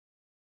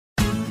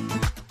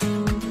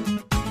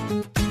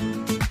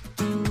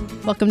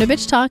Welcome to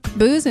Bitch Talk,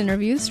 booze and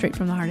reviews straight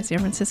from the heart of San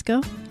Francisco.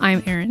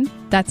 I'm Erin.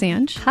 That's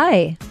Ange.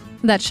 Hi.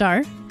 That's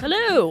Shar.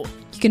 Hello.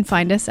 You can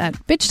find us at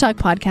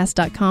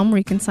bitchtalkpodcast.com where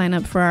you can sign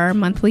up for our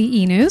monthly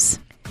e-news.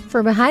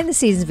 For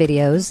behind-the-scenes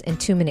videos and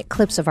 2-minute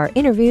clips of our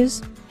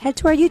interviews, head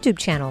to our YouTube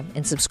channel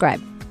and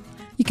subscribe.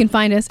 You can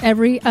find us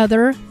every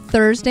other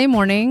Thursday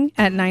morning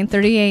at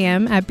 9:30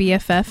 a.m. at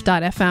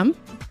bff.fm.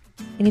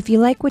 And if you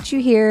like what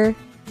you hear,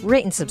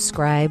 rate and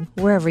subscribe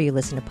wherever you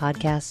listen to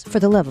podcasts.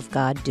 For the love of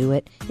God, do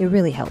it. It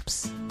really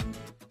helps.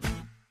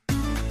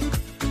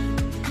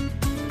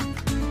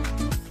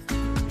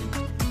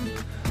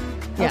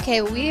 Yeah.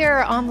 Okay, we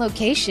are on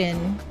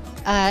location,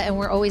 and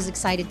we're always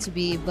excited to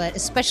be, but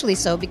especially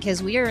so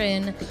because we are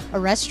in a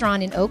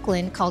restaurant in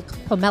Oakland called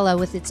Pomelo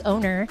with its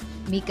owner,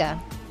 Mika.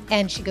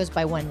 And she goes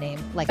by one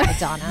name, like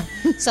Madonna.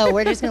 So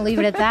we're just going to leave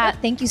it at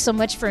that. Thank you so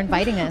much for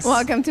inviting us.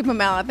 Welcome to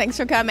Pomelo. Thanks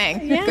for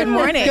coming. Yeah. Good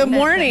morning. Good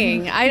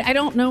morning. I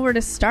don't know where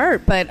to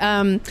start, but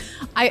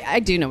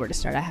I do know where to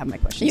start. I have my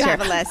questions You here.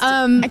 have a list.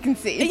 I can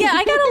see. Yeah,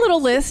 I got a little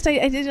list.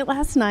 I did it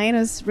last night. I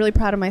was really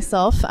proud of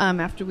myself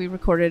after we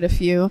recorded a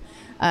few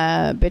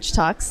bitch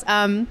talks.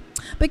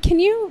 But can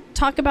you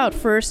talk about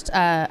first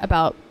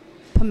about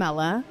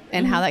Pomelo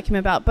and how that came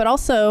about, but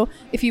also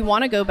if you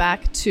want to go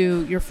back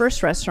to your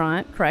first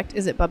restaurant, correct?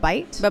 Is it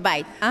Babite?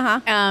 Bye-bye.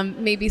 Uh-huh.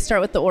 Maybe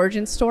start with the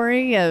origin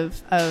story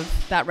of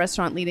that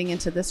restaurant leading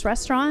into this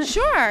restaurant.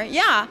 Sure,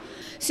 yeah.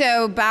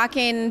 So back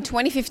in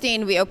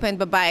 2015, we opened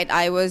Babite.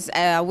 I was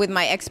with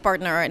my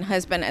ex-partner and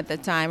husband at the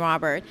time,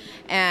 Robert.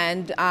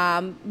 And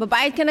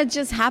Babite kind of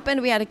just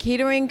happened. We had a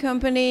catering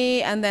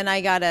company, and then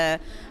I got a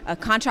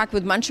contract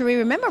with Munchery.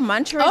 Remember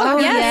Munchery? Oh,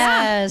 yes.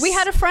 yes. We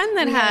had a friend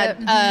that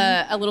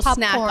had a little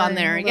snack popcorn, on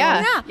there. little-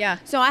 Yeah.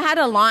 So I had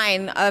a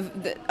line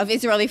of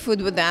Israeli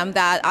food with them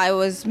that I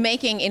was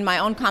making in my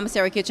own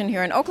commissary kitchen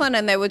here in Oakland,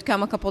 and they would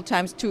come a couple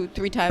times,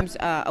 2-3 times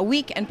a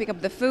week, and pick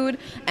up the food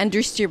and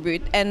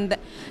distribute. And it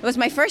was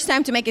my first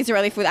time to make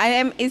Israeli food. I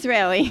am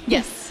Israeli.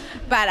 Yes.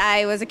 But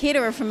I was a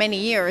caterer for many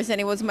years,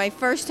 and it was my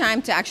first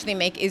time to actually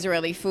make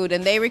Israeli food,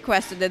 and they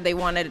requested it. They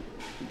wanted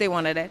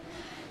it.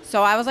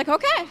 So I was like,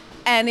 okay.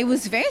 And it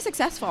was very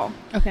successful.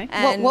 Okay.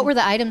 And What were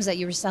the items that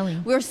you were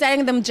selling? we were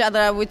selling them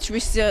jada, which we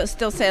still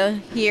sell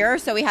here.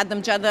 So we had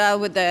them jada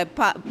with the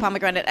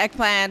pomegranate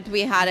eggplant.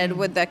 We had it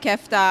with the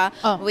kefta.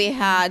 Oh. We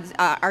had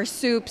our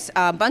soups,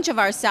 a bunch of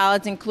our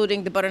salads,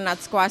 including the butternut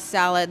squash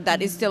salad.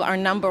 That is still our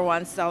number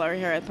one seller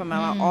here at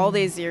Pomelo all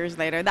these years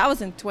later. That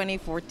was in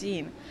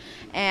 2014.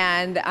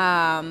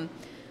 And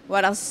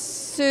what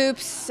else?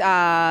 Soups,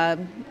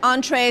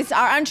 entrees.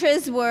 Our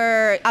entrees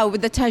were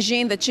with the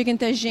tagine, the chicken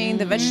tagine,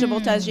 the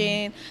vegetable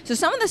tagine. So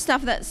some of the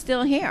stuff that's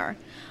still here.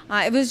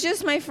 It was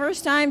just my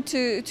first time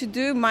to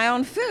do my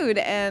own food,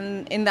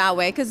 and in that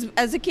way, because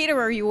as a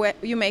caterer,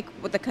 you make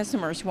what the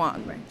customers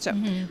want. Right? So,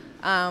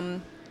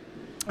 and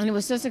it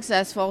was so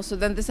successful. So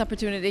then this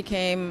opportunity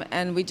came,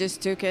 and we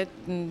just took it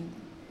and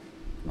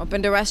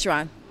opened a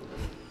restaurant.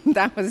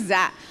 That was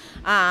that.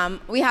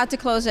 We had to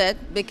close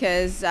it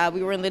because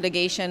we were in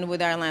litigation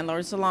with our landlord.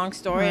 It's a long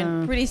story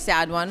and pretty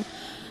sad one.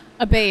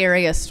 A Bay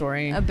Area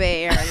story. A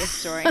Bay Area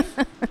story.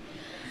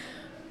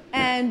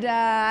 And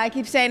I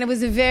keep saying it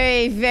was a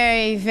very,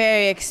 very,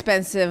 very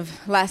expensive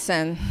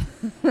lesson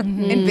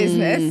in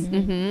business.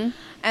 Mm-hmm.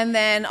 And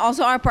then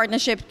also our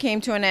partnership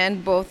came to an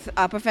end, both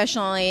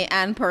professionally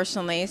and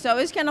personally. So it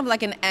was kind of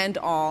like an end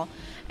all.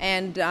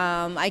 And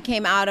I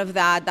came out of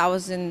that. That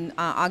was in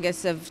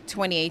August of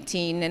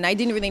 2018. And I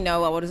didn't really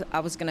know what I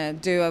was going to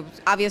do.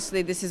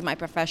 Obviously, this is my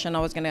profession. I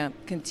was going to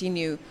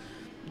continue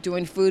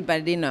doing food, but I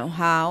didn't know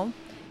how.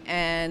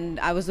 And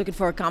I was looking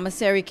for a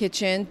commissary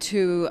kitchen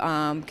to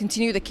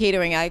continue the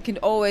catering. I could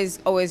always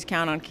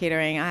count on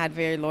catering. I had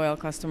very loyal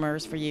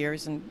customers for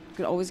years and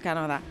could always count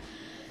on that.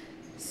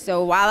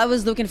 So while I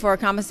was looking for a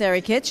commissary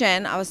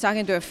kitchen, I was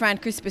talking to a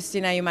friend, Chris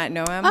Pistina. You might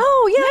know him.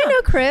 Oh, yeah, I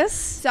know Chris.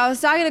 So I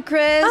was talking to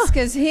Chris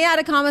because he had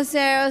a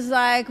commissary. I was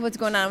like, what's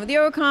going on with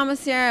your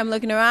commissary? I'm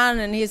looking around,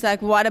 and he's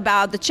like, what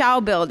about the Chow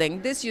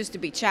building? This used to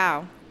be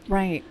Chow.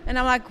 Right. And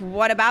I'm like,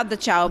 what about the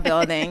Chow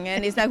building?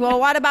 And he's like, well,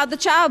 what about the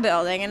Chow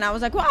building? And I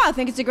was like, well, I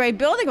think it's a great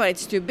building, but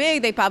it's too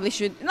big. They probably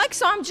should.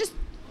 So I'm just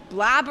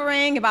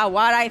blabbering about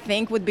what I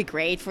think would be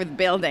great for the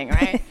building,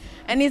 right?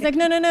 And he's like,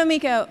 no,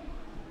 Mika,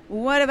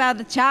 what about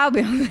the Chow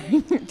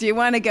building? Do you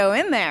want to go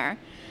in there?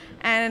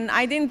 And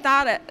I didn't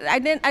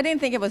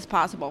think it was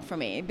possible for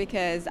me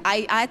because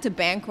I had to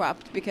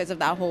bankrupt because of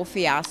that whole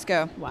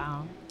fiasco.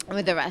 Wow.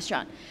 With the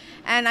restaurant.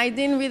 And I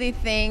didn't really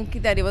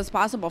think that it was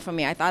possible for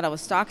me. I thought I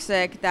was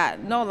toxic,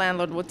 that no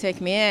landlord would take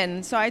me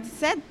in. So I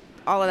said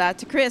all of that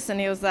to Chris,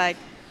 and he was like,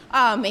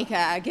 oh,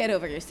 Mika, get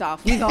over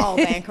yourself. We're all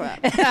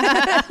bankrupt.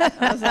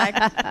 I was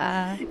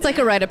like, It's like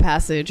a rite of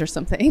passage or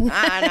something.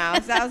 I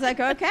know. So I was like,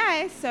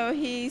 okay. So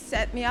he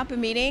set me up a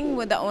meeting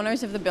with the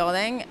owners of the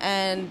building,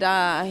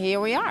 and here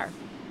we are.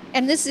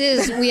 And this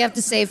is, we have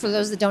to say, for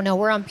those that don't know,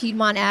 we're on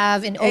Piedmont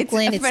Ave in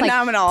Oakland. It's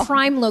phenomenal. Like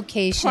prime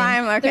location.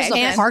 Prime location.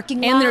 There's a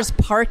parking lot. And there's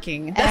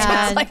parking. That's what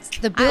it's And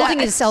like. the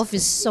building itself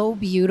is so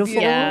beautiful.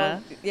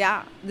 Yeah.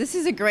 Yeah, this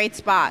is a great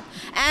spot.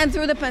 And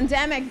through the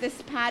pandemic,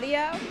 this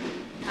patio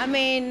I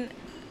mean,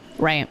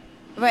 Right.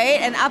 right?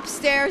 And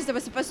upstairs, there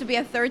was supposed to be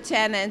a third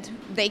tenant.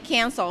 They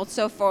canceled.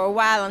 So for a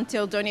while,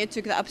 until Donia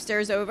took the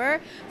upstairs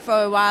over,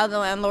 for a while, the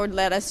landlord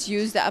let us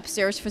use the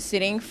upstairs for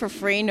sitting for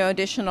free, no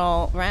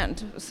additional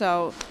rent.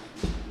 So,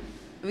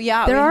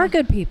 yeah. There are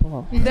good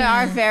people. There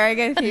are very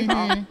good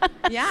people.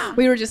 Yeah.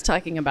 We were just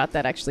talking about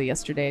that actually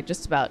yesterday,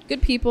 just about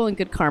good people and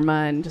good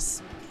karma and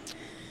just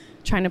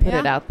trying to put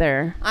it Yeah. out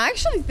there. I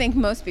actually think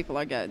most people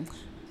are good.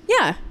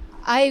 Yeah.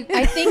 I think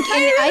I think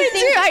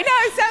I know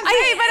it sounds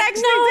great, but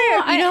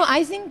actually do.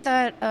 I think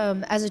that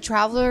as a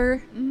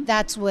traveler,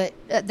 that's what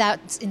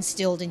that's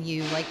instilled in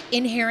you. Like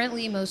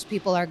inherently, most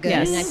people are good,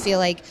 Yes. and I feel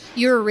like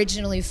you're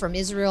originally from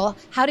Israel.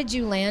 How did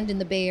you land in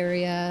the Bay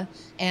Area,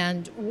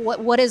 and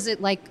what is it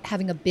like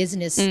having a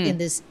business in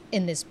this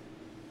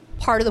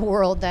part of the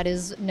world that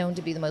is known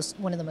to be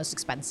one of the most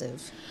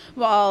expensive?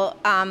 Well,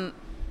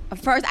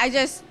 first,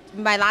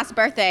 my last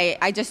birthday,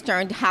 I just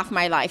turned half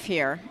my life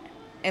here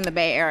in the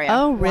Bay Area.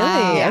 Oh, really?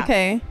 Wow. Yeah.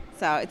 Okay.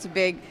 So it's a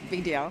big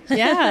deal.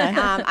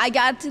 Yeah. I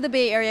got to the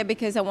Bay Area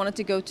because I wanted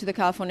to go to the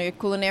California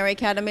Culinary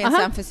Academy in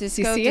San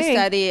Francisco to CCA.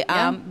 study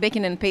Yeah.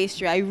 baking and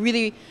pastry.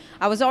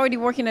 I was already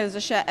working as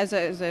a chef, as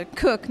a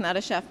cook, not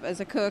a chef, as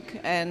a cook,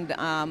 and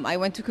I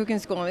went to cooking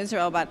school in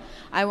Israel. But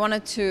I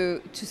wanted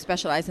to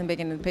specialize in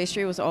baking and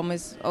pastry. It was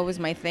always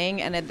my thing.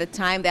 And at the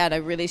time, they had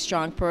a really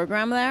strong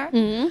program there.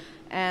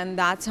 And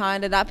that's how I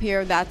ended up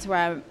here. That's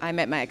where I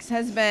met my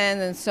ex-husband,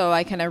 and so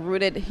I kind of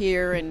rooted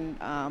here. And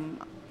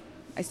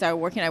I started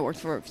working. I worked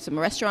for some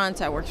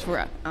restaurants. I worked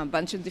for a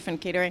bunch of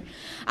different catering.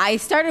 I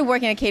started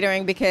working at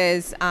catering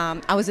because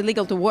I was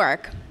illegal to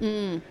work.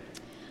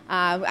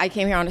 I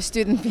came here on a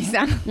student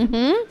visa,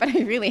 but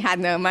I really had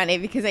no money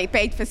because I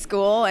paid for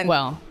school, and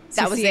Well,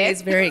 that was CCA it.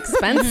 is very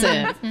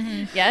expensive.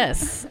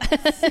 Yes.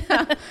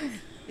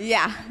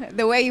 Yeah,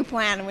 the way you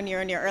plan when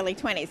you're in your early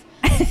 20s.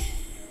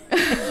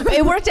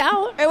 It worked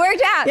out. It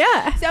worked out.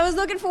 Yeah. So I was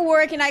looking for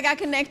work, and I got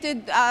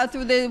connected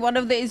through one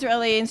of the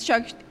Israeli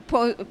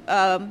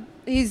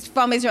he's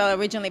from Israel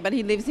originally, but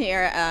he lives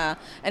here,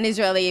 an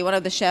Israeli, one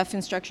of the chef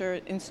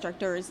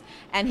instructors,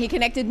 and he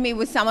connected me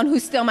with someone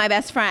who's still my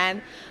best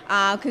friend,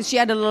 because she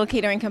had a little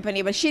catering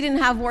company, but she didn't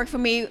have work for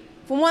me.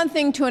 From one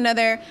thing to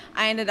another,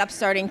 I ended up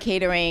starting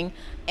catering,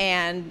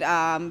 and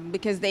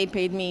because they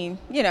paid me,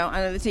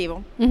 under the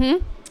table.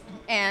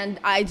 And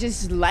I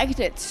just liked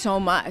it so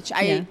much.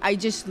 I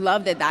just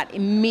loved it, that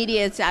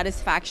immediate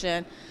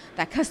satisfaction,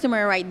 that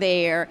customer right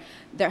there,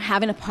 they're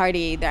having a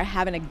party, they're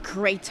having a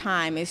great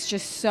time. It's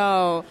just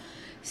so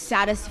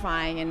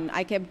satisfying. And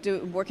I kept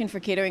working for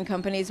catering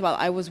companies while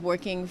I was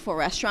working for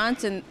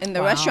restaurants. And in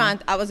the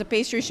restaurant, I was a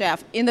pastry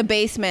chef in the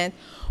basement,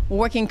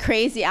 working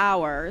crazy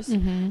hours.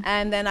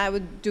 And then I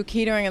would do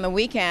catering on the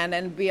weekend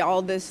and be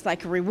all this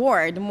like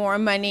reward, more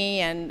money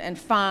and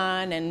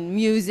fun and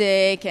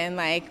music and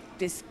like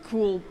this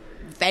cool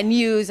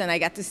venues. And I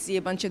got to see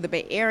a bunch of the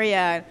Bay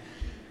Area.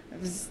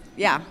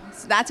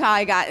 So that's how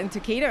I got into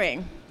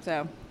catering.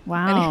 So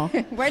Wow.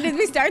 where did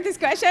we start this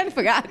question?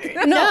 Forgot.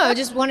 No, I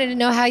just wanted to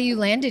know how you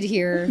landed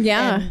here.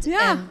 Yeah. And,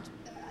 Yeah. and,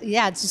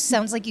 yeah, it just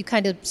sounds like you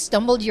kind of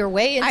stumbled your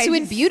way into I it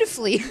just-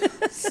 beautifully.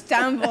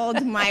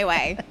 Stumbled my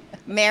way.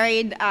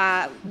 Married,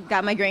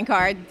 got my green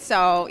card.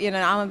 So,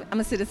 I'm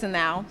a citizen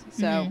now.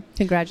 So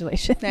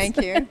Congratulations. thank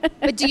you.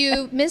 But do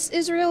you miss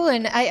Israel?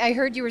 And I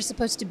heard you were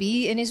supposed to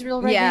be in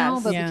Israel right now,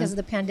 Yes. but Yeah. because of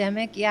the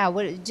pandemic,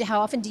 how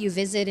often do you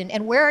visit?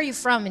 And where are you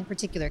from in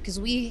particular? Because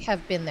we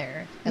have been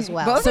there as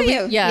well. Both So of we, you.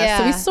 so we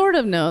Yeah. sort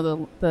of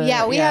know the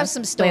Yeah, we have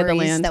some lay of the stories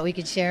land. that we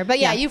could share. But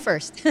yeah, you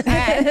first. All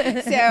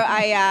right. So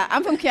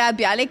I'm from Kiryat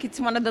Bialik. It's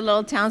one of the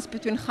little towns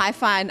between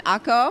Haifa and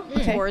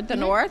Akko, toward the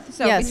north.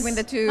 So Yes. between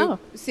the two Oh.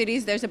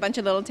 cities, there's a bunch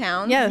of little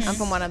towns. Yes. I'm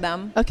from one of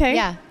them. Okay.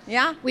 Yeah.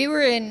 Yeah. We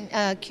were in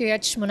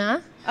Kiryat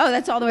Shmona, Oh,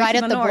 that's all the way right to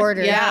at the the north.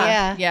 border.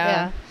 Yeah.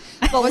 Yeah.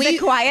 But Was it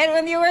quiet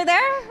when you were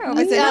there? Or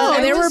was it No,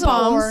 it there were was a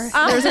war. bombs.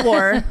 There was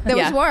war. There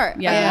was war.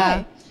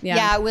 Yeah.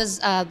 Yeah, it was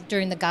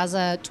during the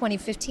Gaza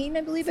 2015,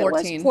 I believe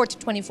 14. it was.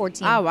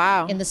 2014. Oh,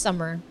 wow. In the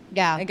summer.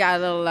 Yeah. It got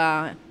a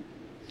little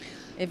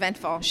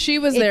eventful. She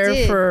was It there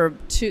did. for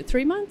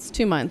 3 months?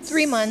 2 months.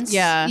 3 months.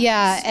 Yeah.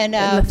 Yeah. And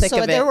In the thick so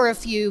of there it. were a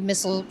few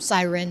missile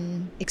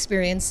siren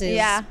experiences.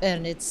 Yeah.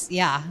 And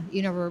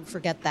you never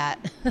forget that.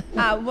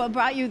 What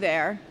brought you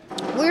there?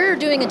 We're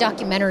doing a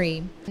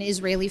documentary, an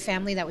Israeli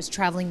family that was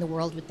traveling the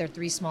world with their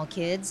 3 small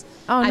kids.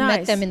 Oh, I met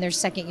nice. them in their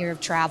second year of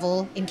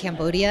travel in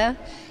Cambodia,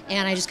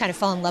 and I just kind of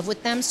fell in love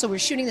with them. So we're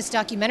shooting this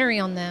documentary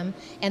on them,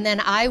 and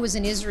then I was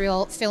in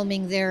Israel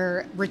filming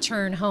their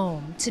return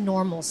home to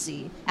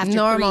normalcy after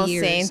Normalcy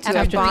 3 years. into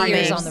After 3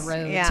 years bombings. on the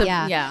road.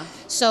 Yeah. Yeah.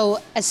 So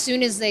as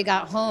soon as they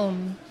got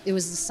home, it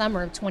was the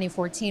summer of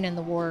 2014, and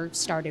the war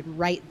started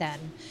right then.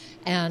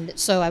 And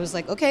so I was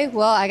like, okay,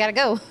 well, I got to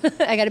go.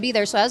 I got to be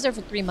there. So I was there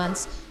for 3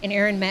 months, and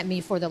Aaron met me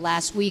for the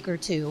last week or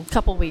two.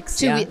 Couple weeks.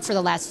 For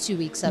the last 2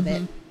 weeks of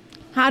it.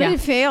 How did Yeah.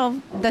 it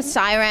feel? The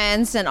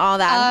sirens and all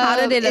that. How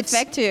did it it's-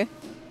 affect you?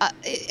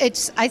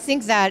 I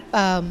think that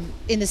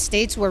in the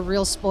States, we're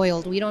real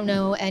spoiled. We don't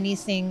know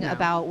anything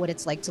about what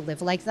it's like to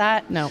live like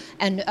that. No.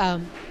 And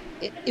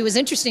it was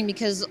interesting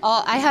because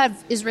I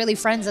have Israeli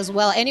friends as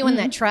well. Anyone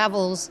that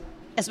travels,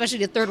 especially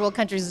to third world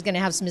countries, is going to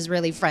have some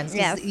Israeli friends.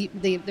 Yes.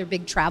 They're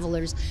big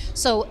travelers.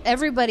 So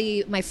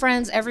everybody, my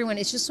friends, everyone,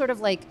 it's just sort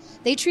of like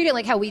they treat it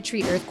like how we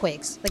treat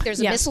earthquakes. Like there's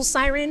a missile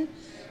siren,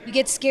 you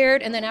get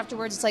scared, and then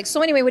afterwards it's like,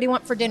 so anyway, what do you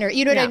want for dinner?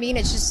 You know what I mean?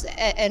 It's just,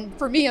 and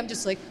for me, I'm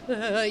just like,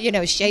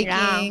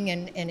 shaking,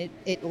 and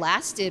it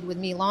lasted with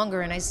me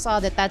longer. And I saw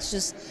that that's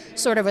just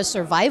sort of a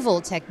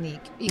survival technique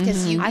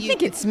because I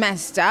think it's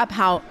messed up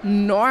how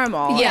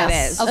normal it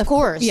is. Of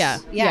course.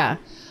 Yeah.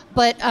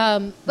 But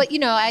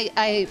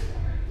I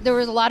there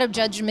were a lot of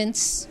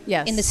judgments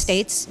in the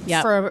States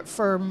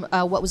for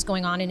what was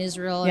going on in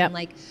Israel, and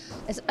like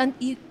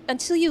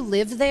until you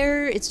live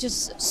there, it's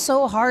just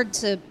so hard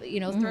to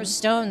throw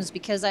stones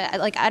because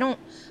I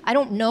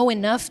don't know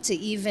enough to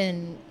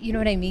even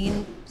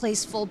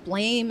place full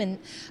blame, and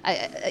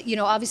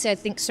obviously I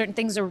think certain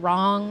things are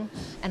wrong,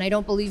 and I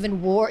don't believe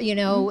in war,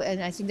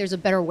 and I think there's a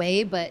better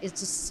way, but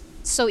it's just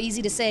so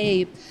easy to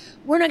say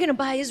we're not going to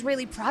buy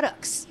Israeli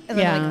products.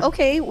 And I'm like,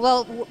 okay,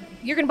 well,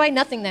 you're going to buy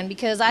nothing then,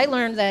 because I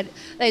learned that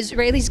the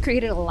Israelis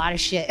created a lot of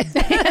shit.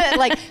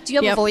 Like, do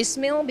you have a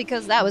voicemail?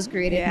 Because that was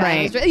created by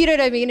Israel. You know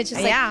what I mean? It's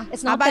just like,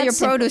 it's not about that your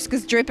simple. produce,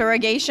 because drip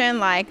irrigation,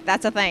 like,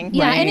 that's a thing.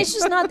 Yeah, and it's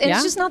just not.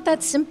 It's just not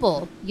that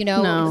simple.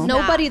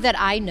 Nobody that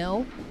I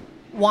know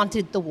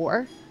wanted the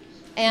war,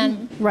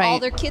 and all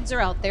their kids are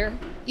out there.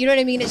 You know what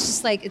I mean? It's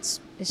just like it's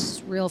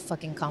just real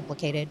fucking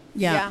complicated.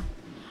 Yeah.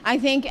 I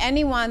think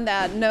anyone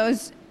that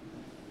knows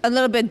a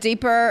little bit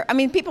deeper. I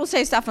mean, people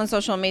say stuff on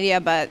social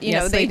media, but they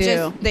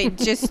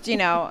just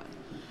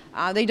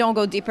they don't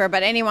go deeper.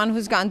 But anyone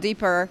who's gone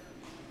deeper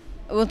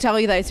will tell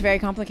you that it's very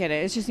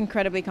complicated. It's just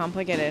incredibly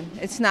complicated.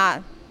 It's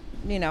not,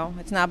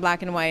 it's not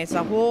black and white. It's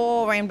a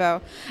whole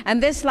rainbow.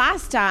 And this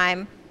last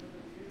time,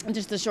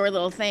 just a short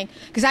little thing,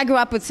 because I grew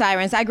up with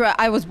sirens.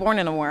 I was born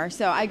in a war,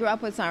 so I grew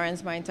up with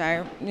sirens my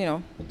entire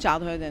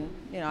childhood, and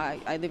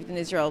I lived in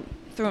Israel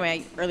through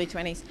my early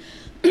 20s.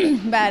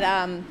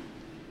 But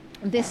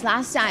this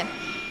last time,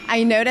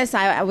 I noticed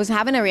I was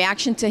having a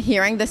reaction to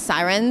hearing the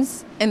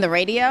sirens in the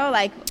radio,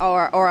 like,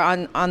 or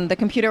on the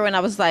computer when I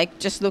was like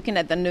just looking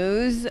at the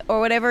news or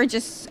whatever.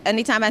 Just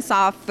anytime I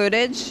saw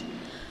footage,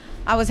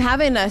 I was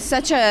having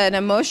such an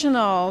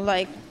emotional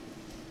like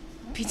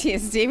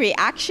PTSD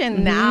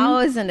reaction now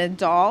as an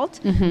adult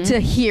to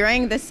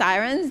hearing the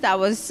sirens. That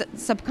was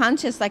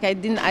subconscious. Like I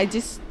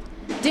just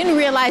didn't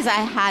realize I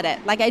had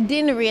it. Like I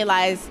didn't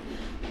realize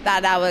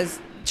that I was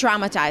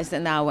traumatized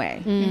in that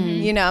way.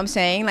 You know what I'm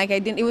saying? Like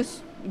it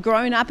was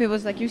growing up, it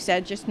was like you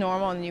said, just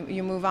normal, and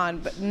you move on.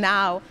 But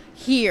now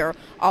here,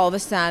 all of a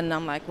sudden,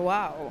 I'm like,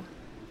 wow,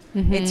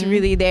 it's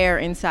really there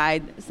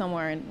inside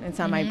somewhere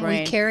inside my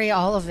brain. We carry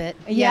all of it.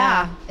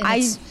 Yeah.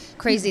 And it's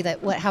crazy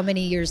that how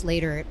many years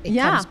later it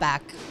comes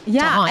back to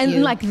Yeah, haunt and you.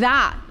 like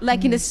that,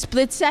 like in a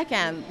split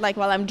second, like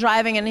while I'm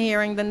driving and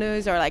hearing the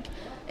news, or like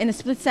in a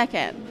split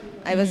second,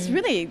 I was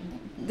really.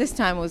 This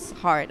time was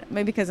hard.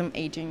 Maybe because I'm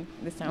aging.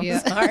 This time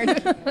was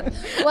hard.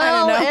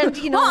 Well, and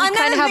you kind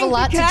of have a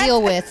lot to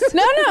deal with.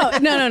 No.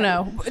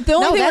 The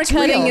only thing we're that's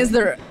cutting real. is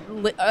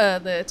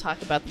the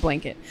talk about the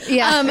blanket.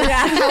 Yeah.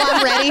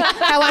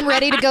 How I'm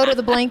ready to go to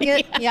the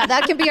blanket. Yeah,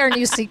 that can be our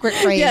new secret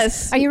phrase.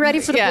 Yes. Are you ready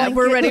for the blanket? Yeah,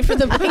 we're ready for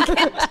the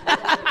blanket.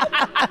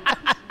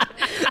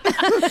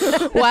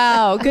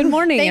 Wow. Good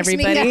morning, Thanks,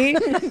 everybody.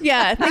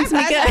 Yeah, thanks,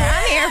 Mika.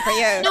 I'm here for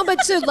you. No,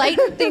 but to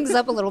lighten things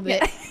up a little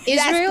bit,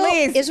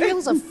 please.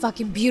 Israel's a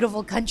fucking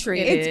beautiful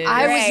country. It is.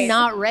 I was Great.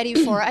 not ready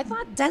for it. I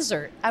thought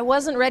desert. I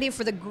wasn't ready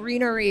for the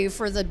greenery,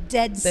 for the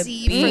Dead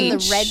Sea, for the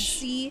beach. Red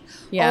Sea.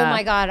 Yeah. Oh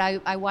my God,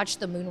 I watched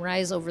the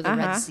moonrise over the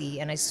Red Sea,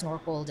 and I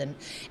snorkeled,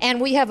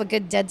 and we have a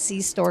good Dead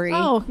Sea story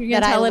Oh, you're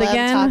gonna that tell I it love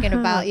again? talking Oh,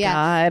 about.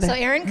 Yeah. God. So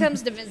Aaron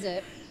comes to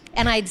visit,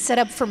 and I'd set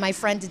up for my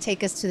friend to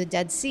take us to the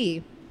Dead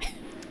Sea.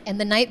 And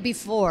the night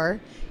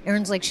before,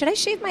 Aaron's like, should I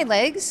shave my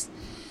legs?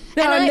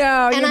 No, you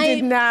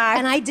did not.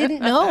 And I didn't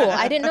know.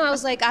 I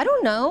was like, I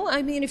don't know.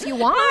 I mean, if you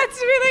want.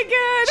 That's really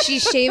good. She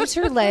shaved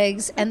her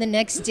legs, and the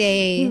next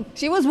day,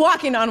 She was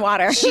walking on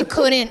water. she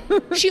couldn't.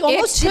 She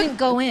almost didn't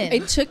go in.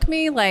 It took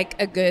me like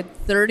a good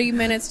 30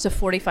 minutes to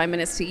 45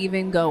 minutes to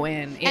even go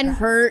in. It And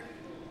hurt.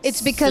 It's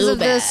because so of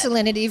the bad.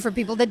 salinity, for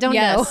people that don't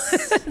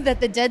Yes. know,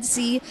 that the Dead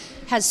Sea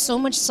has so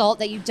much salt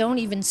that you don't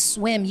even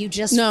swim. You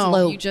just No,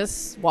 float. you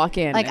just walk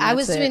in. Like and I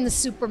was that's doing it. the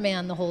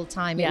Superman the whole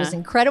time. It Yeah. was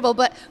incredible.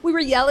 But we were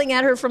yelling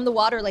at her from the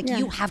water, like,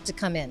 you have to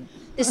come in.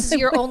 This is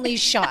your only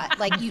shot.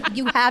 Like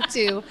you have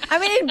to. I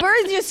mean, it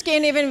burns your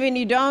skin even when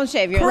you don't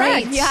shave your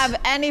Correct. legs. You have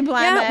any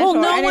blemish Yeah, well,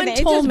 or no one anything.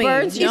 It told just me.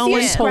 burns your No skin.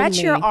 one You told scratch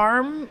me. your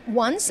arm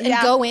once and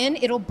Yeah. go in,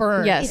 it'll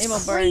burn. Yes. It's It will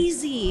burn.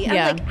 crazy.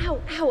 Yeah. I'm like, ow,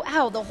 ow,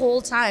 ow, the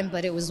whole time,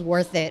 but it was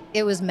worth it.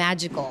 It was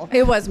magical.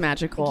 It was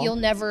magical. You'll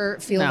never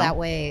feel No. that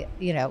way,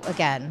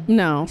 again.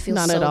 No, It feels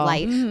not so at all.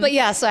 light. But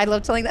yeah, so I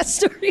love telling that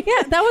story.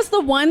 Yeah, that was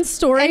the one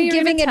story And you're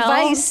giving gonna tell?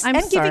 advice I'm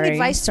and sorry. giving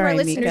advice to our Sorry,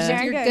 listeners. Mika.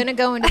 If you're Good. gonna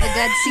go into the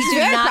Dead Sea, do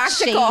Very not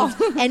practical. shave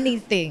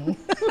anything.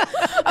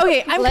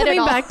 Okay, I'm Let it coming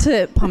all- back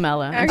to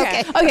Pamela.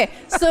 Okay. Okay.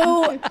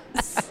 So,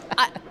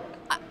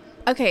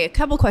 okay, a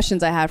couple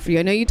questions I have for you.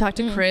 I know you talked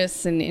to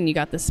Chris and you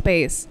got the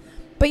space,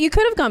 But you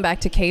could have gone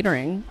back to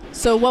catering.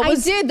 So what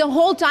was? I did the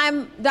whole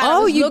time that I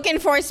was looking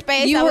for a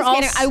space. you I was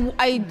were getting,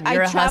 I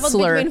you're a traveled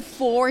hustler. between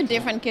 4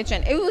 different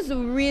kitchens. It was a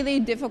really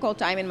difficult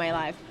time in my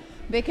life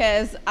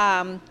because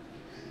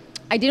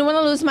I didn't want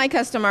to lose my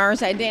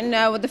customers. I didn't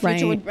know what the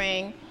future Right. would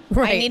bring.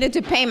 Right. I needed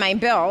to pay my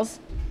bills.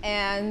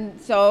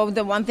 And so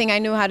the one thing I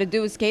knew how to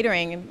do was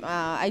catering.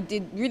 I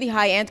did really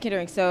high-end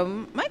catering,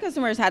 so my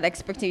customers had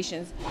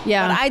expectations.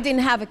 Yeah. But I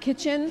didn't have a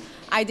kitchen.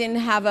 I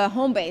didn't have a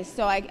home base,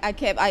 so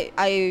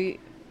I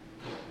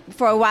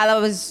for a while I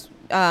was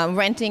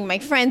renting my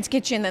friend's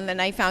kitchen, and then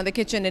I found a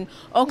kitchen in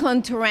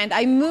Oakland to rent.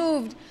 I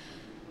moved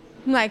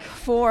like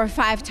 4 or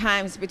 5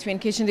 times between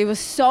kitchens. It was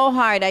so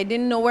hard. I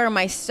didn't know where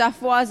my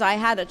stuff was. I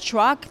had a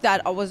truck that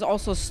was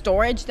also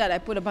storage that I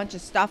put a bunch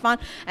of stuff on,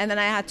 and then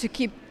I had to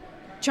keep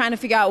trying to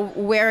figure out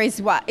where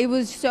is what. It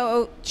was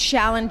so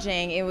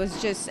challenging. It was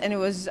just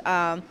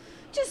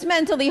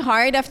mentally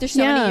hard after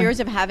so Yeah. many years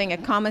of having a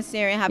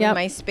commissary, having Yep.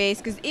 my space.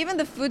 Because even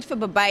the food for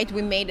Babait,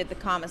 we made at the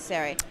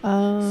commissary.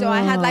 Oh. So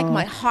I had like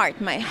my heart,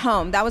 my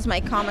home. That was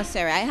my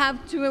commissary. I have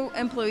 2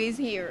 employees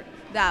here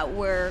that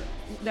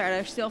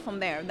are still from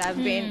there, that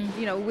have been,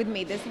 with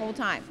me this whole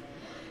time.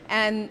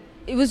 And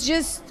it was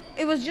just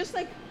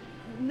like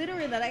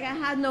literally that, like I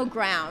had no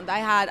ground.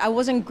 I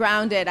wasn't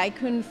grounded. I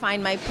couldn't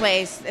find my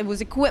place. It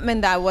was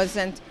equipment that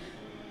wasn't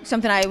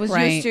something I was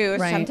used to,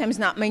 right. sometimes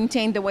not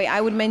maintained the way I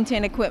would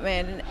maintain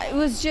equipment. And it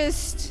was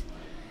just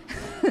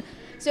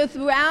so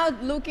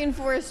throughout looking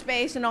for a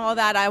space and all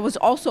that, I was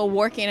also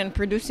working and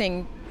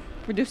producing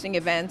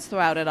events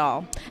throughout it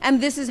all.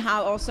 And this is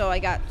how also I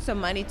got some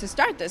money to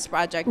start this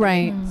project.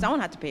 Right. Someone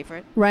had to pay for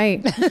it. Right.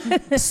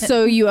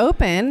 So you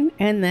open,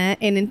 and then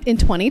in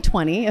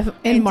 2020,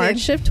 in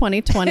March of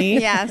 2020.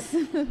 Yes.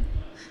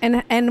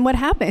 And what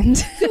happened?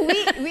 So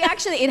we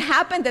actually, it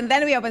happened and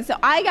then we opened. So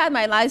I got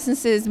my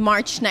licenses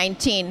March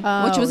 19,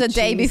 which was a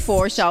day geez.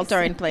 before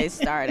shelter in place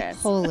started.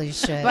 Holy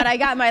shit. But I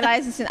got my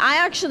licenses. I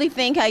actually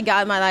think I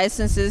got my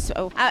licenses.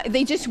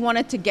 They just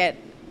wanted to get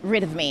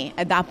rid of me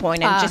at that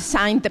point and just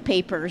signed the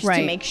papers Right.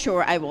 to make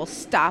sure I will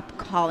stop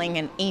calling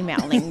and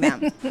emailing them.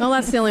 Well,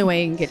 that's the only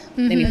way you can get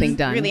anything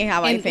done. really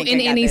how I think I in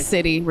got any this.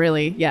 city,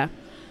 really. Yeah.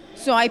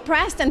 So I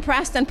pressed and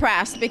pressed and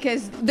pressed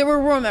because there were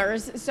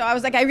rumors. So I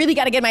was like, I really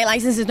got to get my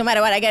licenses no matter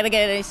what. I got to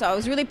get it. So I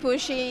was really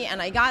pushy,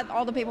 and I got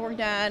all the paperwork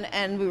done,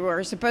 and we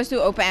were supposed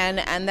to open,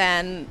 and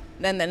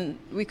then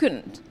we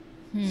couldn't.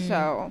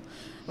 So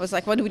I was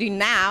like, what do we do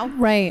now?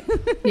 Right.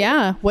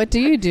 Yeah. What do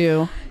you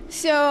do?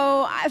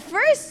 So at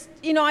first,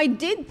 I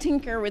did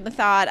tinker with the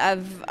thought of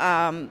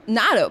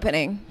not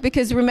opening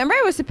because remember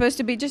I was supposed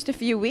to be just a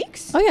few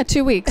weeks. Oh yeah,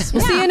 2 weeks.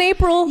 We'll see you in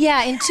April.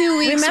 yeah, in 2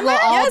 weeks Remember? we'll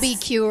all Yes. be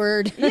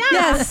cured.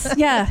 Yes.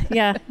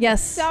 Yeah.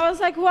 Yes. So I was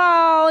like,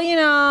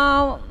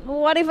 well,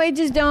 what if I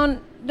just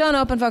don't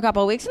open for a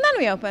couple of weeks and then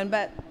we open?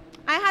 But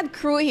I had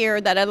crew here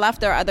that had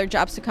left their other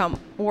jobs to come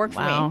work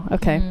for Wow. me.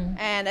 Okay.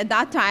 And at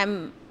that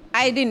time,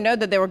 I didn't know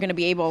that they were going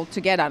to be able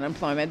to get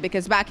unemployment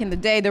because back in the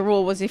day, the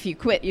rule was if you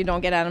quit, you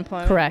don't get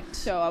unemployment. Correct.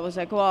 So I was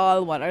like,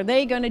 well, what are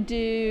they going to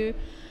do?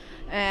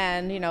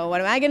 And,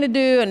 what am I going to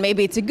do? And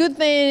maybe it's a good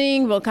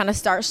thing. We'll kind of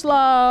start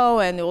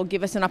slow and it will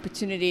give us an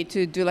opportunity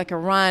to do like a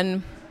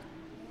run.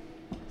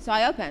 So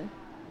I opened.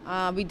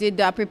 We did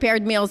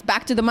prepared meals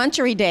back to the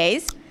Munchery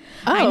days.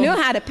 I Oh. knew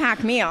how to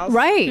pack meals.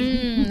 Right.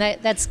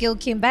 That skill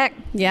came back.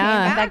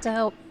 Yeah. Came back to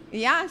help.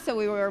 Yeah, so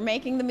we were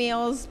making the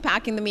meals,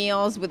 packing the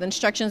meals with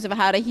instructions of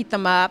how to heat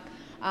them up.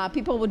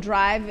 People would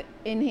drive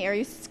in here.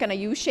 It's kind of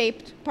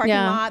U-shaped parking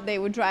Yeah. lot. They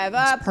would drive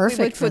up. perfect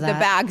we would for put the that.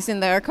 bags in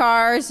their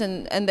cars,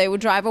 and they would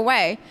drive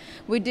away.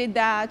 We did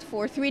that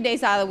for 3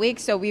 days out of the week.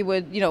 So we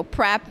would,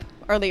 prep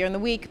earlier in the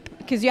week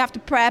because you have to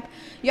prep.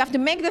 You have to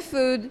make the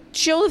food,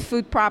 chill the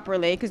food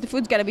properly because the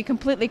food's got to be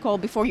completely cold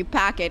before you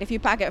pack it. If you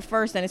pack it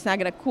first, then it's not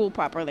going to cool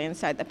properly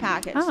inside the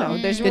package. Oh, so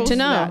there's good rules to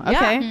know. that.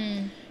 Okay.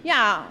 Yeah.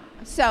 Yeah.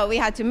 So we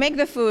had to make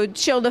the food,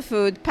 chill the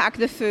food, pack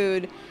the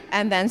food,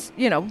 and then,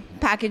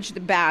 package the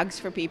bags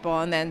for people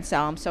and then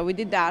sell them. So we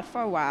did that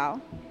for a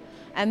while.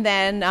 And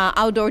then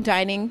outdoor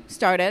dining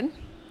started.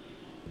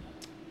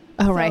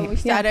 Oh, right. So we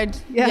started,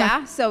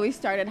 Yeah. so we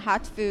started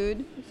hot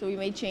food. So we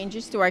made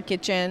changes to our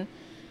kitchen.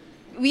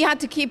 We had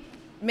to keep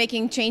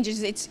making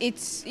changes.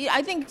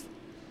 I think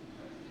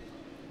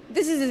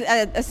this is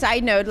a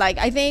side note. Like,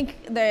 I think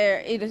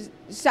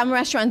some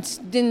restaurants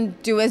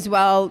didn't do as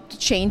well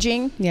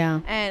changing.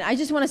 Yeah. And I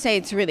just want to say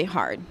it's really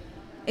hard.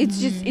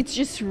 It's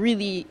just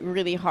really,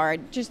 really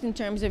hard. Just in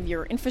terms of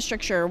your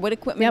infrastructure, what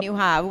equipment Yep. you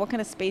have, what kind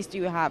of space do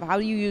you have, how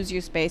do you use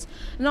your space,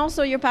 and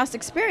also your past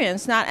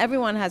experience. Not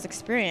everyone has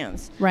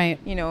experience. Right.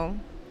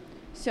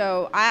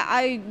 So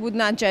I would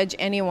not judge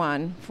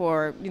anyone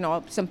for,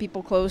 some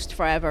people closed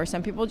forever.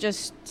 Some people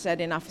just said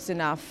enough is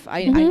enough.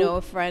 I know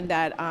a friend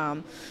that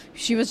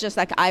she was just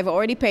like, I've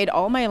already paid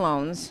all my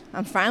loans.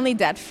 I'm finally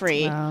debt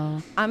free.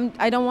 Wow.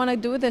 I don't want to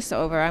do this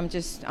over. I'm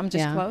just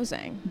Yeah.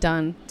 closing.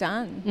 Done.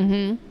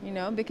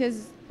 Mm-hmm.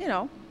 Because,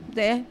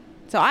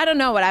 so I don't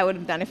know what I would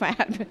have done if I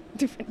had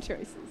different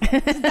choices.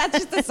 That's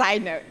just a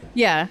side note.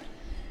 Yeah.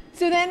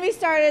 So then we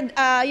started,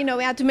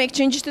 we had to make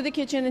changes to the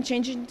kitchen and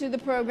changes to the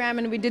program,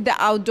 and we did the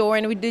outdoor,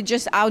 and we did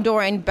just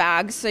outdoor in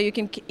bags, so you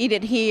can eat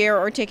it here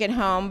or take it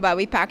home, but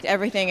we packed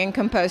everything in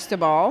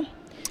compostable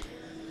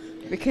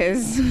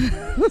because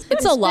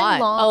It's a lot.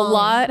 A long.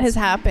 lot has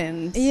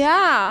happened.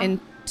 yeah. In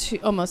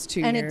almost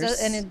 2 And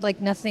years. like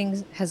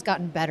nothing has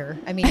gotten better.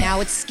 I mean, now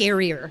it's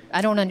scarier.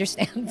 I don't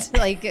understand.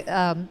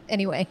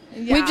 Anyway.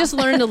 We've just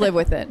learned to live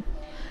with it.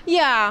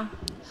 yeah.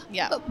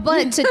 Yeah.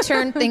 But to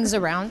turn things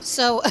around,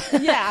 so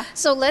Yeah.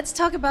 so let's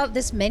talk about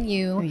this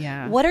menu.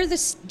 Yeah. What are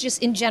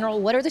just in general?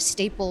 What are the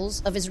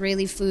staples of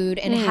Israeli food,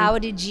 and how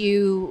did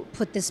you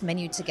put this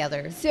menu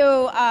together? So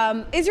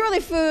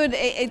Israeli food,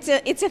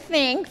 it's a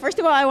thing. First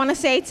of all, I want to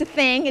say it's a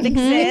thing. It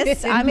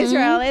exists. I'm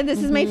Israeli.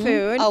 This is my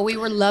food. Oh, we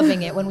were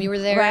loving it when we were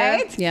there.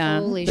 Right?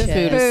 Yeah. Holy The shit.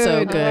 food is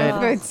so good.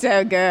 Food's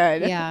so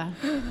good. Yeah.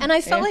 And I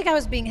felt like I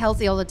was being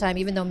healthy all the time,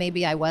 even though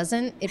maybe I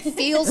wasn't. It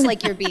feels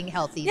like you're being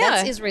healthy.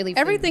 That's Israeli food.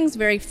 Everything's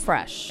very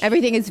fresh.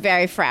 Everything is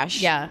very fresh.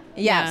 Yeah.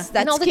 Yes, Yeah. that's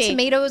and all the key.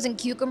 tomatoes and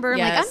cucumber. I'm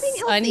like, I'm being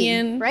healthy.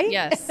 Onion. Right?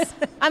 Yes.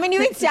 I mean,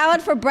 you eat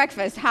salad for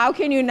breakfast. How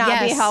can you not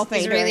be Yes, healthy?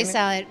 Israeli during-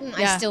 salad.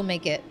 Yeah. I still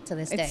make it to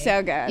this day. It's so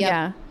good. Yep.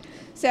 Yeah.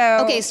 So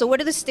Okay, so what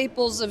are the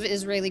staples of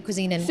Israeli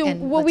cuisine? And, So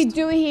and what we let's-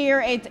 do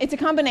here, it's a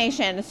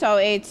combination. So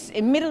it's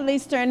Middle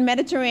Eastern,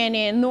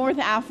 Mediterranean, North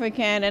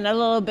African, and a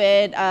little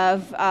bit of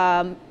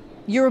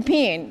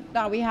European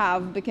that we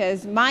have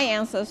because my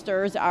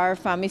ancestors are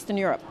from Eastern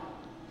Europe,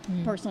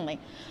 personally.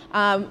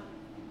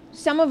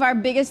 Some of our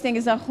biggest thing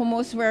is a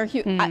hummus where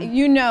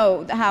you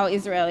know how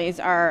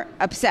Israelis are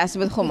obsessed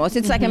with hummus.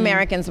 It's like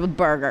Americans with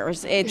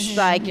burgers. It's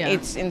like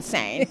it's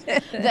insane.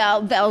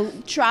 they'll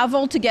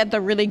travel to get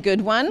the really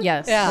good one.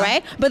 Yes. Yeah.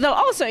 Right? But they'll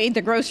also eat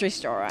the grocery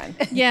store one.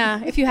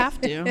 Yeah. If you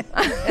have to.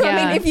 I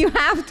mean, if you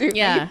have to.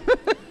 Yeah.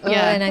 Oh,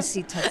 Yeah. and I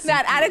see tutsi.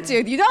 That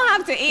attitude. You don't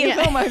have to eat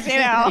hummus, you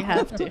know. You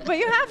have to. But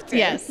you have to.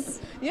 Yes.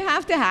 You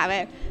have to have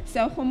it.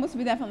 So hummus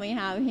we definitely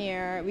have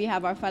here. We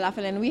have our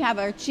falafel, and we have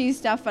our cheese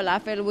stuffed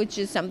falafel, which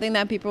is something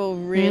that people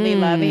really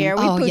love here.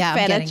 We Oh, put yeah, I'm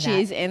feta getting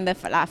cheese in the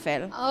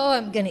falafel. Oh,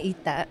 I'm going to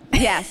eat that.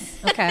 Yes.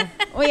 Okay.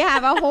 We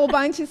have a whole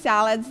bunch of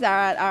salads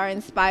that are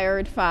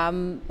inspired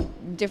from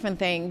different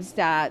things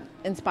that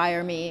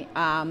inspire me.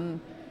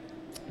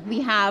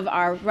 We have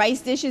our rice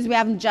dishes. We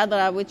have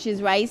njadra, which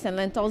is rice and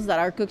lentils that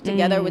are cooked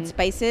together with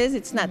spices.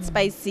 It's not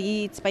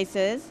spicy, it's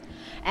spices.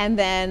 And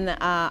then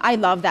I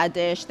love that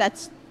dish.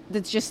 That's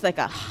just like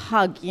a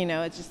hug, you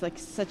know. It's just like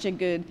such a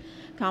good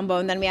combo.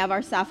 And then we have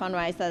our saffron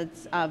rice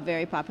that's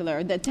very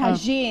popular. The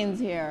tagines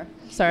here.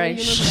 Sorry.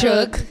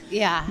 Shug.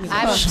 Yeah,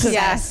 I'm obsessed.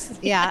 Yes.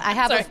 Yeah, I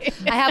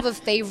have a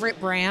favorite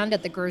brand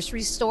at the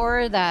grocery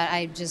store that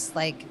I just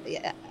like.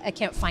 I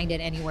can't find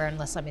it anywhere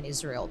unless I'm in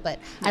Israel. But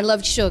I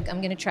love Shug.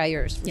 I'm gonna try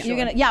yours. For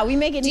sure. We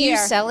make it Do here. you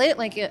sell it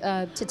like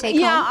to take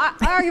home?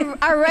 Yeah,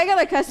 our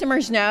regular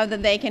customers know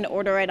that they can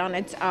order it on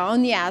its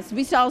own. Yes,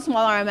 we sell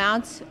smaller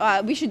amounts.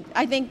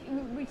 I think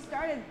we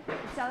started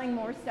selling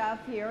more stuff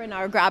here in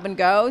our grab and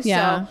go.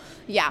 Yeah. So,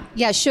 yeah.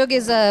 Yeah, Shug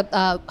is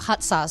a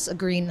hot sauce, a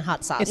green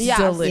hot sauce. It's Yes.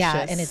 delicious.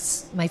 Yeah, and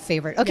it's my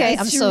favorite. Okay,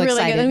 It's I'm so really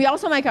excited. good. And we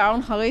also make our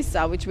own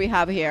harissa, which we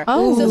have here.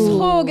 Oh. So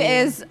shug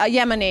is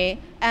Yemeni,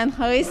 and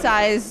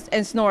harissa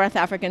is North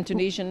African,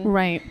 Tunisian.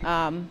 Right.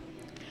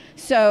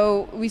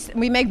 So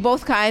we make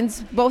both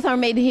kinds. Both are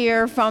made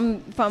here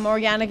from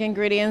organic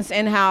ingredients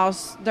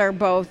in-house.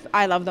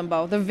 I love them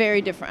both. They're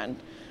very different.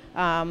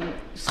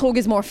 Shug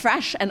is more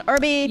fresh and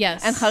herby.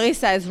 Yes. And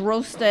harissa is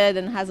roasted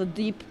and has a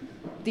deep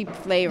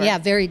flavor. Yeah,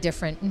 very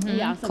different. Mhm.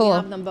 Yeah, so cool. we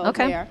have them both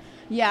Okay. here.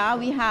 Yeah,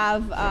 we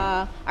have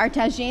our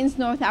tagines,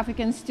 North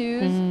African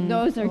stews.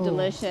 Those are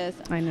delicious.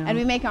 I know. And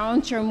we make our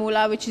own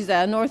chermoula, which is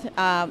a North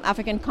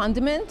African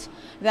condiment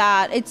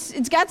that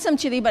it's got some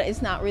chili, but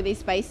it's not really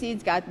spicy.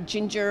 It's got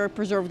ginger,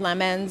 preserved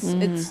lemons.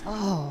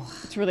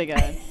 It's really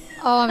good.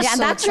 Oh, I'm Yeah, so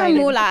and that's excited.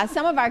 chermoula.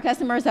 Some of our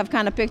customers have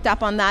kind of picked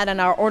up on that and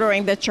are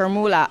ordering the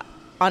chermoula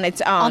on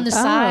its own. On the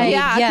side,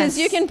 Yeah, because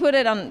yes. you can put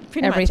it on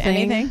pretty Everything. much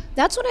anything.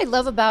 That's what I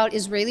love about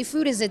Israeli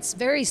food is it's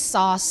very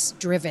sauce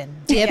driven,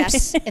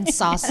 dips and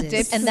sauces.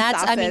 Dips and and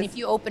that's I mean, sauces. if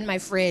you open my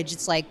fridge,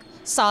 it's like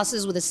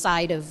sauces with a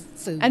side of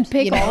food And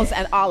you know? pickles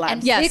and olives.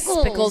 And Yes,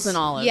 pickles. pickles and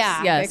olives.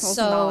 Yeah. Yes. Pickles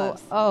and So,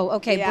 olives.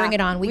 okay, Yeah. bring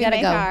it on. We gotta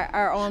make go.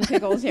 our own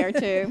pickles here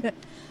too.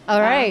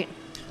 All right.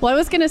 Well, I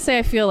was going to say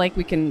I feel like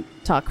we can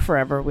talk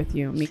forever with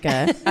you,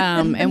 Mika,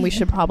 and we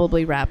should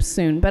probably wrap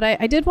soon. But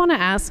I did want to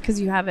ask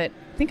because you have it.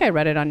 I think I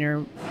read it on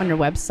your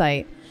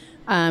website.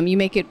 You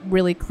make it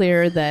really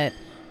clear that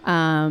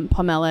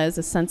Pamela is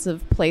a sense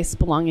of place,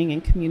 belonging,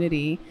 and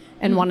community,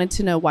 and wanted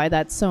to know why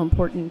that's so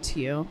important to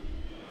you,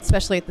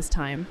 especially at this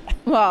time.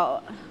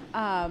 Well,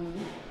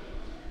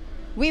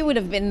 we would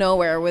have been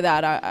nowhere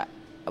without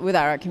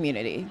our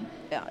community.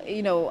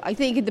 You know, I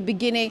think at the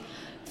beginning,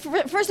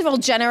 first of all,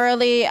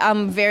 generally,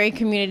 I'm very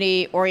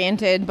community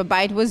oriented.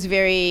 Babayit was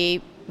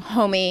very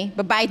homey.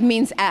 Babayit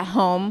means at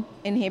home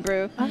in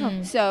Hebrew.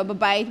 So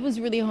Babayit was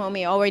really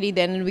homey already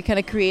then, and we kind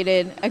of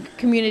created a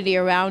community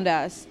around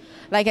us.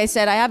 Like I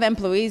said, I have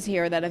employees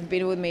here that have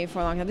been with me for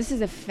a long time. This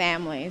is a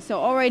family. So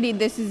already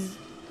this is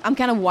I'm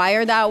kind of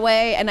wired that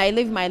way, and I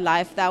live my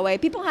life that way.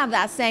 People have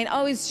that saying,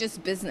 oh, it's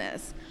just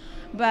business.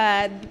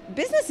 But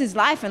business is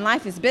life, and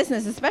life is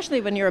business, especially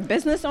when you're a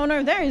business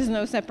owner. There is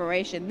no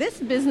separation. This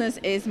business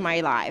is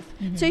my life.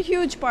 It's a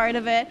huge part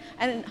of it,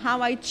 and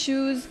how I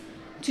choose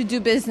to do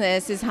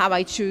business is how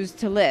I choose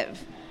to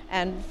live.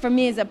 And for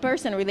me as a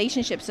person,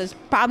 relationships is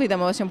probably the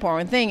most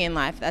important thing in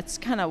life. That's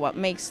kind of what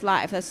makes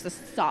life. That's the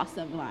sauce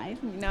of life.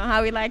 You know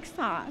how we like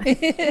sauce.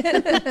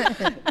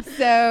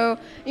 So,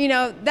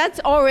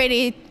 that's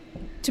already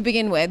to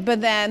begin with.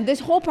 But then this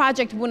whole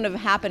project wouldn't have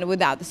happened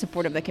without the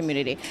support of the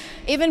community.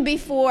 Even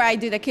before I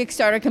did a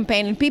Kickstarter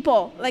campaign, and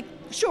people,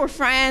 sure,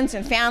 friends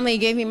and family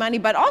gave me money,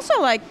 but also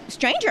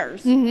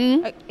strangers.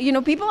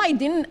 People I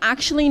didn't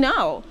actually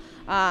know.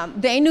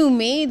 They knew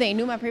me, they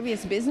knew my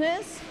previous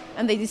business,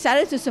 and they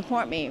decided to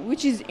support me,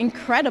 which is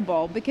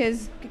incredible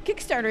because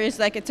Kickstarter is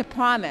it's a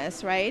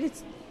promise, right?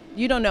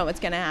 You don't know what's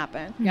going to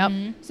happen.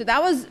 Yep. So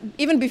that was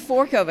even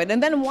before COVID.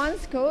 And then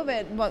once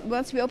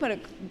we opened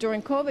it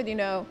during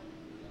COVID,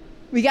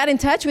 we got in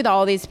touch with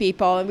all these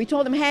people and we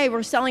told them, hey,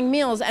 we're selling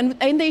meals.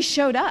 And they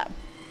showed up.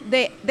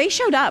 They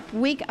showed up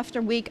week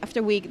after week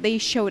after week. They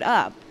showed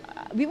up.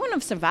 We wouldn't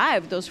have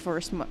survived those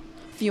first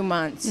few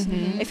months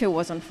if it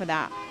wasn't for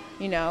that.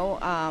 We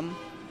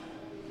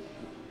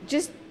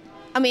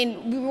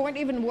weren't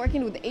even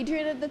working with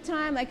Adrian at the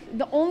time.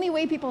 The only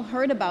way people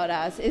heard about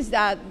us is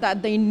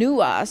that they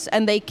knew us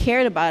and they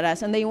cared about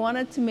us and they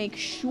wanted to make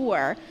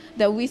sure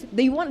that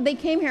they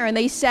came here and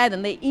they said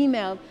and they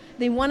emailed,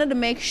 they wanted to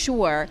make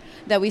sure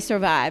that we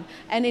survive.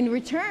 And in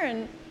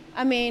return,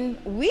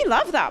 we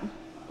love them.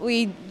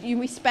 We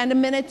spend a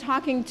minute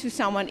talking to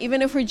someone,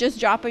 even if we're just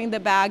dropping the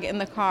bag in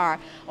the car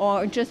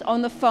or just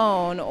on the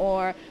phone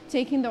or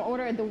taking the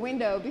order at the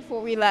window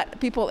before we let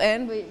people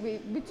in.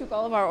 We took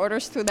all of our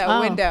orders through that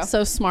window.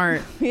 So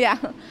smart. Yeah.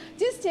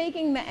 Just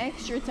taking the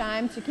extra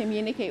time to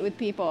communicate with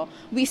people.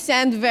 We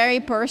send very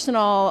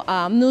personal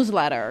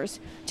newsletters.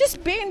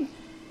 Just being,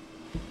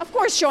 of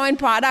course, showing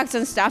products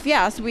and stuff.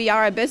 Yes, we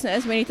are a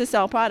business. We need to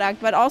sell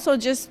product, but also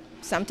just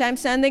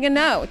sometimes sending a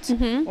note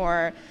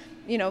or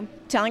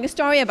telling a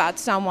story about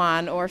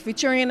someone or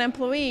featuring an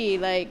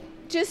employee,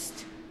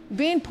 just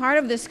being part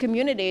of this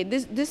community.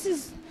 This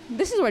is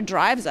what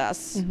drives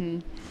us.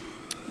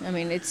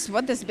 It's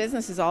what this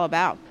business is all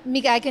about.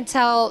 Mika, I can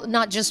tell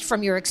not just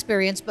from your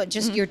experience, but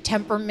just your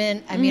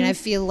temperament. I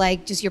feel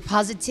like just your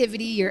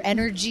positivity, your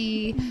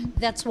energy.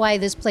 That's why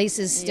this place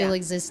is still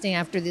existing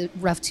after the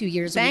rough 2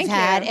 years we've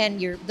had.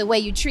 And the way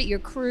you treat your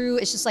crew,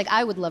 it's just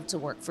I would love to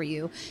work for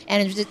you.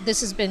 And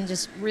this has been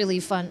just really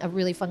fun, a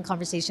really fun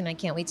conversation. I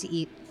can't wait to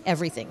eat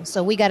everything.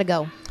 So we got to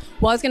go.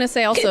 Well, I was going to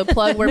say also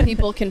plug where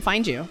people can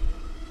find you.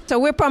 So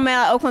we're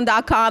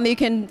PomelaOakland.com. You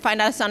can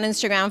find us on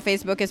Instagram,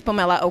 Facebook is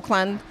Pomela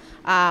Oakland.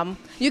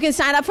 You can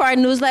sign up for our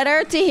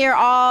newsletter to hear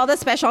all the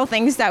special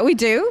things that we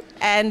do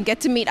and get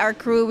to meet our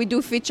crew. We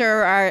do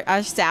feature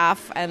our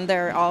staff, and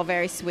they're all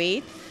very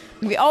sweet.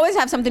 We always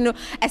have something new,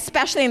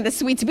 especially in the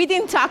sweets. We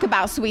didn't talk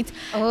about sweets.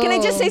 Can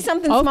I just say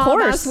something small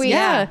about sweets?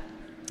 Yeah.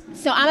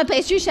 So I'm a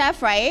pastry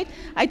chef, right?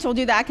 I told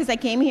you that because I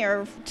came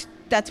here.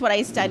 That's what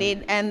I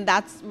studied, and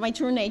that's my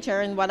true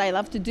nature and what I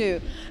love to do.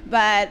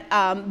 But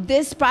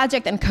this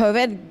project and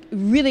COVID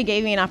really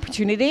gave me an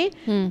opportunity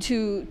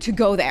to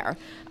go there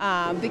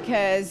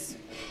because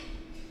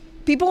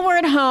people were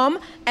at home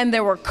and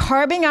they were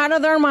carving out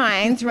of their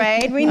minds,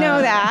 right? We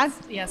know that.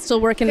 Yeah, still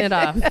working it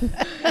up.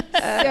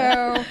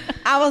 So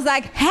I was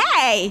like,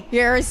 hey,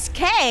 here's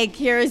cake,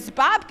 here's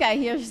babka,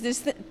 here's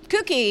this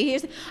cookie.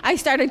 I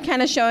started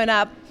kind of showing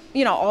up,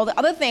 all the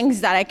other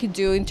things that I could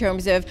do in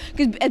terms of,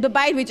 because at the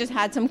Bite we just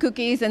had some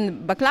cookies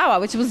and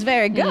baklava, which was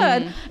very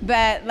good.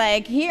 But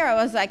here I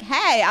was like,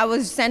 hey, I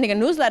was sending a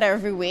newsletter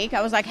every week.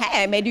 I was like,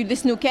 hey, I made you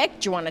this new cake.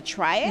 Do you want to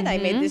try it? I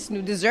made this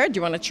new dessert. Do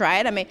you want to try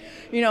it?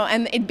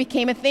 And it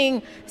became a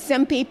thing.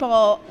 Some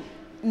people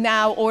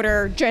now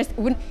order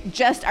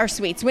just our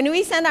sweets. When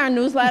we send our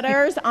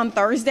newsletters on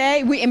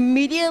Thursday, we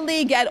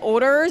immediately get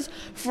orders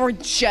for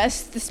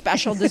just the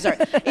special dessert.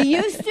 It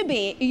used to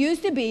be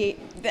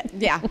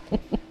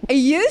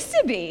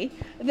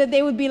that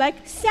they would be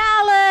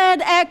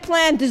salad,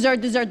 eggplant,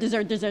 dessert. And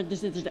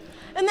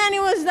then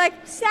it was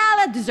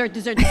salad, dessert.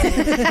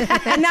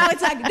 And now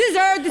it's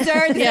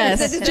dessert.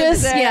 Yes,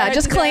 dessert.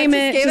 Just claim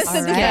it. Give us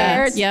the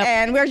dessert. Yep.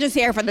 And we're just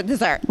here for the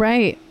dessert.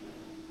 Right.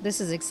 This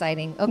is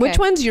exciting. Okay. Which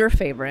one's your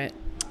favorite?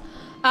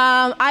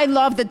 I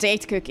love the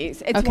date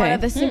cookies. It's one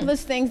of the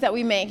simplest things that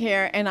we make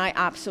here, and I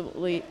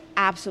absolutely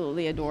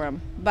adore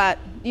them. But,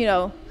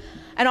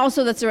 and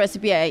also that's a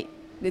recipe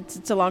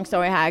it's a long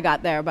story how I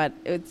got there, but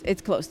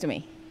it's close to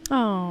me.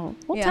 Oh,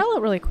 well, tell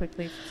it really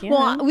quickly.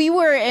 Well, we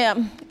were,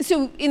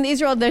 so in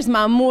Israel, there's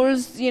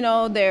mamuls,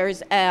 there's,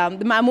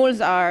 the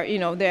mamuls are,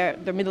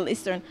 they're Middle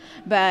Eastern,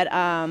 but,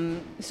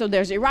 so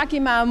there's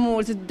Iraqi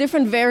mamuls,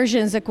 different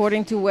versions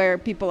according to where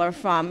people are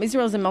from.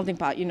 Israel's a melting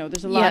pot,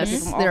 there's a lot of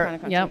people from all kinds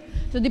of countries. Yep.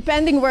 So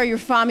depending where you're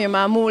from, your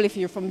mamul, if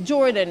you're from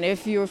Jordan,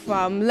 if you're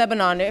from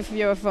Lebanon, if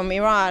you're from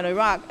Iran,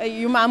 Iraq,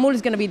 your mamul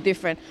is going to be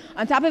different.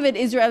 On top of it,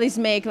 Israelis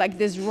make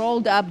this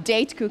rolled up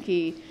date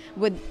cookie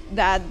with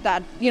that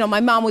my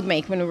mom would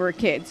make when we were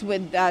kids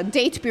with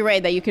date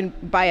puree that you can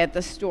buy at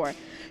the store.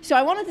 So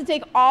I wanted to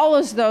take all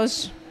of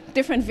those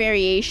different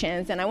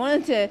variations, and I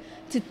wanted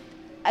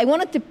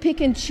to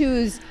pick and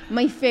choose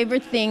my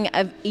favorite thing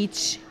of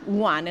each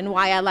one and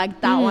why I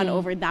like that one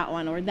over that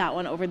one or that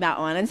one over that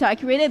one. And so I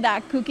created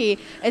that cookie.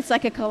 It's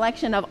like a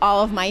collection of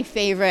all of my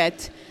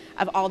favorite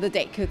of all the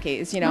date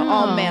cookies,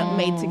 all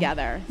made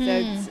together.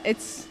 So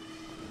it's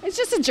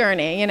just a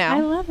journey, I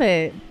love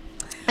it.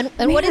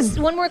 And what is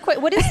one more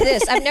quick? What is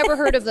this? I've never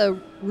heard of the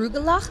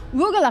rugelach.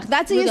 Rugelach,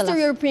 that's a Eastern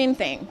European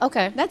thing.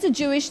 Okay, that's a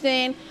Jewish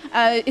thing,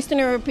 Eastern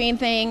European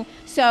thing.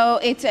 So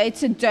it's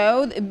a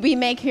dough. We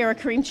make here a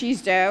cream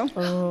cheese dough.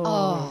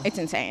 Oh, it's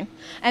insane.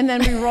 And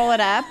then we roll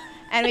it up,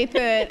 and we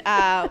put.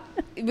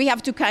 We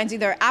have two kinds: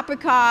 either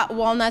apricot,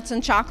 walnuts,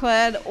 and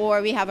chocolate,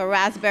 or we have a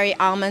raspberry,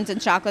 almonds, and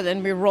chocolate.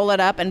 And we roll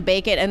it up and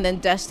bake it, and then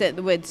dust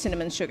it with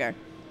cinnamon sugar.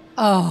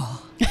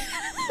 Oh,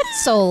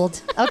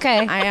 sold.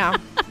 Okay, I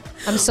am.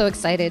 I'm so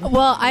excited.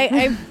 Well,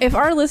 I if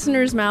our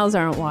listeners' mouths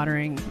aren't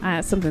watering,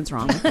 something's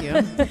wrong with you.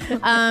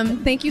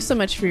 Thank you so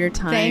much for your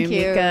time. Thank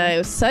you. Mika. It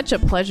was such a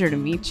pleasure to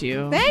meet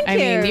you. Thank you. I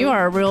mean, you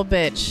are a real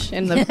bitch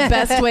in the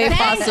best way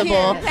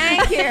possible.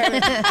 Thank you.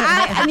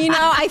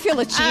 I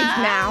feel achieved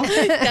now.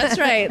 That's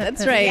right.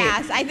 That's right.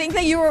 Yes, I think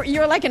that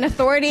you're like an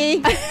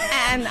authority,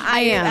 and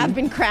I am. have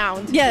been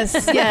crowned.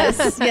 Yes.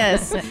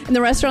 And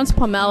the restaurant's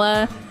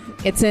Pomela.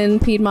 It's in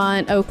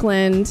Piedmont,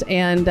 Oakland,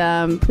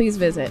 and please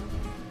visit.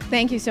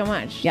 Thank you so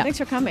much. Yeah. Thanks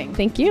for coming.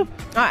 Thank you.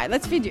 All right,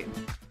 let's feed you.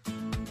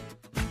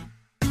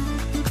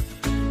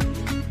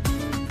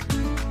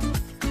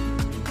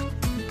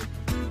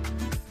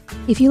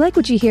 If you like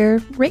what you hear,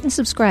 rate and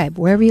subscribe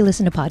wherever you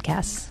listen to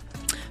podcasts.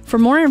 For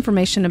more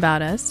information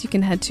about us, you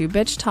can head to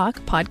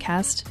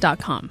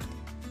bitchtalkpodcast.com.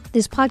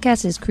 This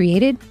podcast is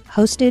created,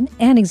 hosted,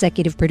 and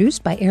executive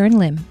produced by Aaron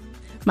Lim.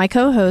 My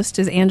co-host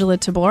is Angela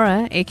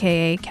Tabora,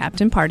 a.k.a.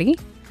 Captain Party.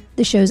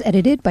 The show's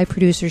edited by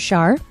producer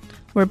Shar.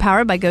 We're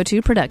powered by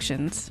GoTo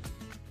Productions.